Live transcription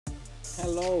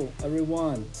Hello,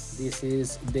 everyone. This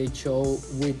is the show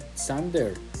with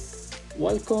Sander.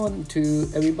 Welcome to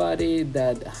everybody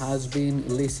that has been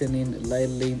listening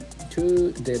lately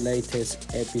to the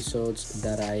latest episodes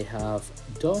that I have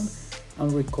done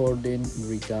and recording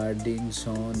regarding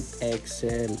some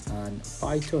Excel and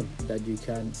Python that you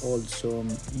can also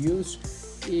use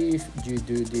if you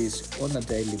do this on a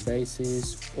daily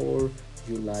basis or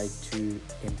you like to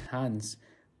enhance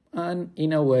and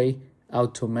in a way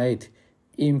automate,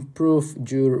 improve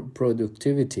your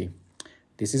productivity.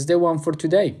 This is the one for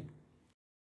today.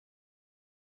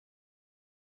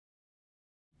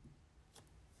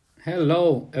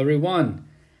 Hello, everyone.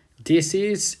 This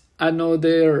is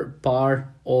another part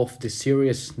of the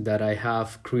series that I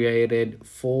have created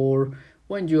for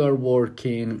when you are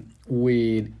working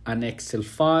with an Excel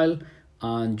file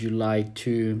and you like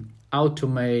to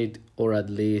automate or at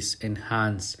least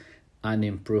enhance and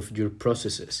improve your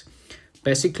processes.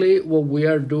 Basically, what we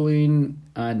are doing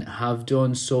and have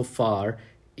done so far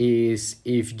is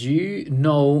if you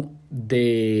know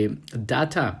the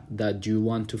data that you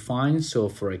want to find, so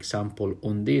for example,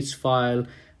 on this file,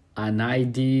 an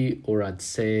ID or a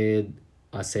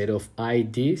set of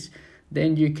IDs,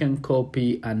 then you can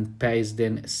copy and paste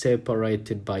them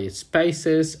separated by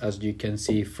spaces, as you can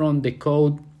see from the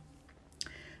code.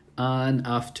 And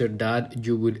after that,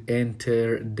 you would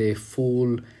enter the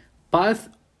full path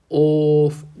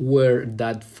of where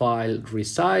that file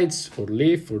resides or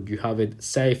live, or you have it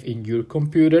saved in your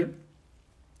computer.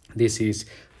 This is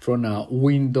from a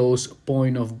Windows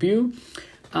point of view,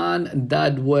 and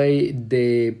that way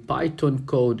the Python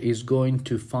code is going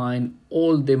to find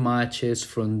all the matches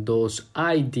from those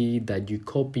ID that you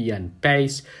copy and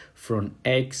paste from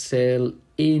Excel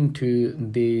into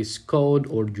this code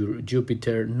or your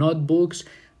Jupyter notebooks,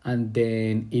 and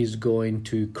then is going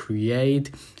to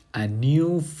create a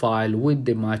new file with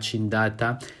the matching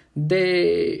data.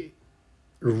 The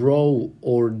row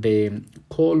or the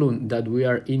column that we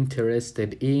are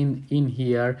interested in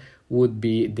here would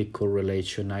be the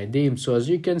correlation ID. So as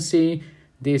you can see,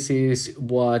 this is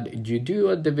what you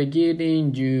do at the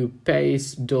beginning. You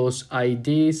paste those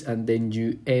IDs and then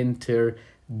you enter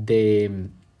the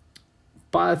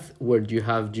path where you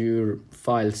have your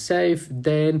file saved.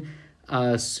 Then,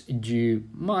 as you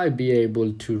might be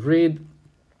able to read,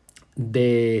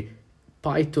 the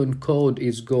Python code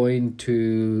is going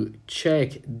to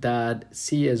check that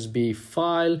CSV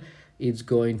file. It's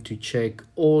going to check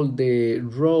all the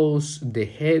rows, the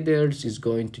headers. Is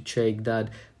going to check that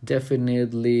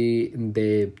definitely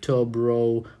the top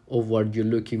row of what you're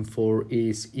looking for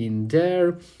is in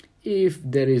there. If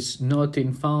there is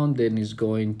nothing found, then it's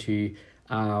going to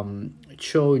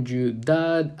show you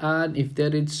that, and if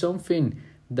there is something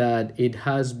that it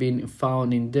has been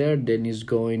found in there, then it's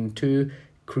going to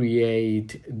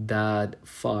create that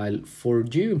file for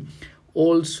you.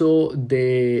 Also,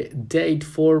 the date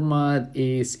format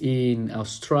is in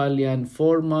Australian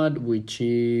format, which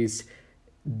is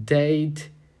date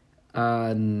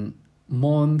and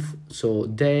month, so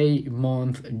day,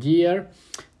 month, year,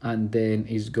 and then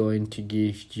it's going to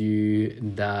give you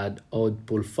that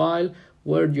output file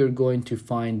where you're going to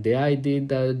find the ID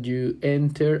that you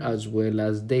enter as well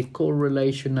as the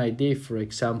correlation ID. For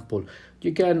example,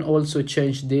 you can also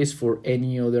change this for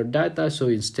any other data. So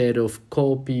instead of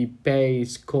copy,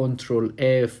 paste, control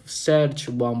F, search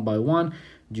one by one,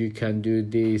 you can do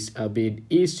this a bit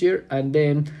easier. And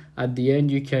then at the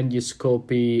end, you can just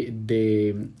copy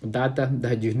the data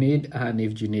that you need, and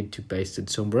if you need to paste it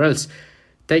somewhere else.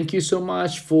 Thank you so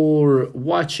much for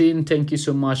watching. Thank you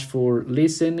so much for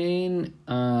listening.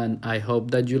 And I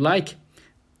hope that you like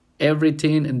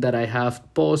everything that I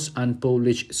have posted and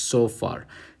published so far.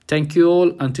 Thank you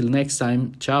all. Until next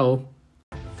time. Ciao.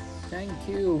 Thank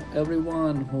you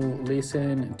everyone who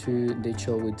listened to the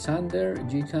show with Sander.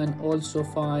 You can also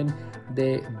find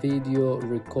the video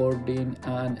recording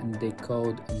and the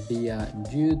code via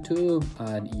YouTube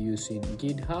and using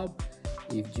GitHub.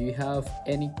 If you have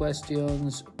any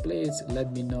questions, please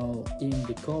let me know in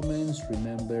the comments.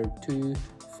 Remember to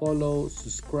follow,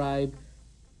 subscribe,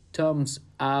 thumbs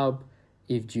up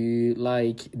if you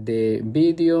like the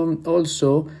video.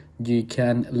 Also, you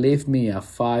can leave me a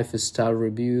 5-star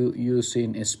review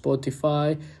using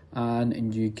Spotify,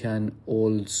 and you can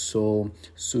also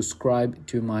subscribe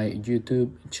to my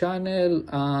YouTube channel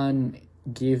and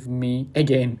give me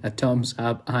again a thumbs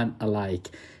up and a like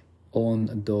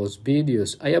on those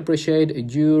videos. I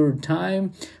appreciate your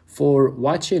time for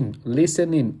watching,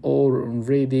 listening, or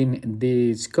reading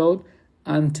this code.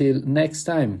 Until next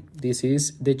time, this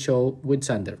is the show with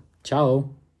Sander. Ciao.